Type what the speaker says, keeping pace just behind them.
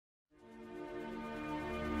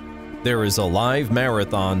There is a live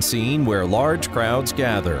marathon scene where large crowds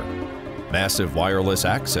gather. Massive wireless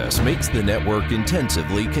access makes the network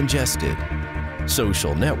intensively congested.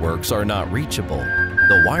 Social networks are not reachable.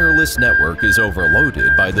 The wireless network is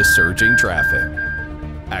overloaded by the surging traffic.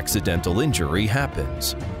 Accidental injury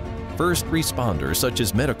happens. First responders such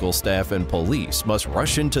as medical staff and police must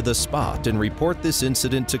rush into the spot and report this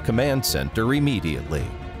incident to Command Center immediately.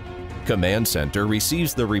 Command Center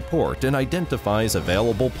receives the report and identifies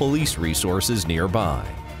available police resources nearby.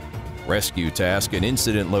 Rescue task and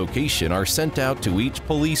incident location are sent out to each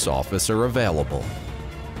police officer available.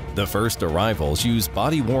 The first arrivals use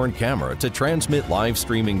body-worn camera to transmit live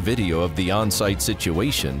streaming video of the on-site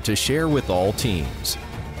situation to share with all teams.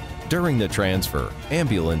 During the transfer,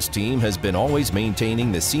 ambulance team has been always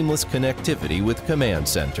maintaining the seamless connectivity with Command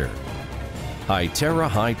Center. Hytera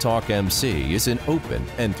HyTalk MC is an open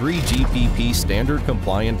and 3GPP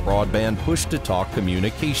standard-compliant broadband push-to-talk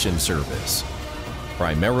communication service.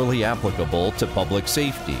 Primarily applicable to public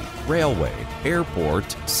safety, railway,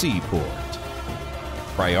 airport, seaport.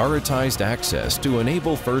 Prioritized access to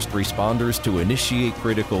enable first responders to initiate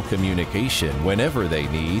critical communication whenever they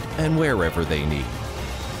need and wherever they need.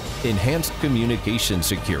 Enhanced communication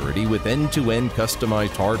security with end-to-end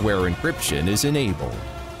customized hardware encryption is enabled.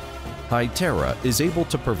 Hytera is able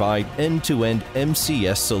to provide end-to-end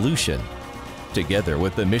MCS solution, together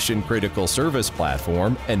with the Mission Critical Service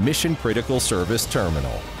Platform and Mission Critical Service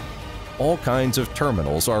Terminal. All kinds of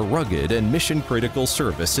terminals are rugged and Mission Critical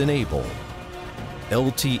Service enabled.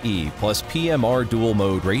 LTE plus PMR dual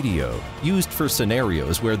mode radio, used for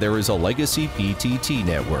scenarios where there is a legacy PTT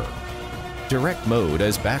network. Direct mode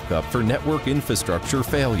as backup for network infrastructure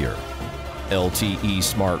failure. LTE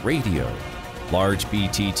smart radio. Large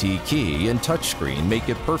BTT key and touchscreen make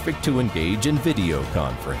it perfect to engage in video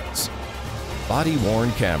conference.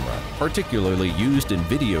 Body-worn camera, particularly used in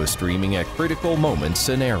video streaming at critical moments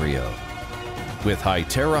scenario. With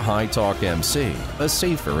Hytera HyTalk MC, a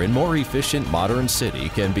safer and more efficient modern city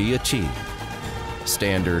can be achieved.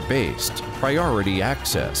 Standard-based, priority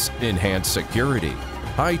access, enhanced security.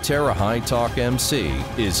 Hytera HyTalk MC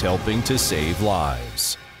is helping to save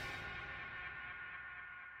lives.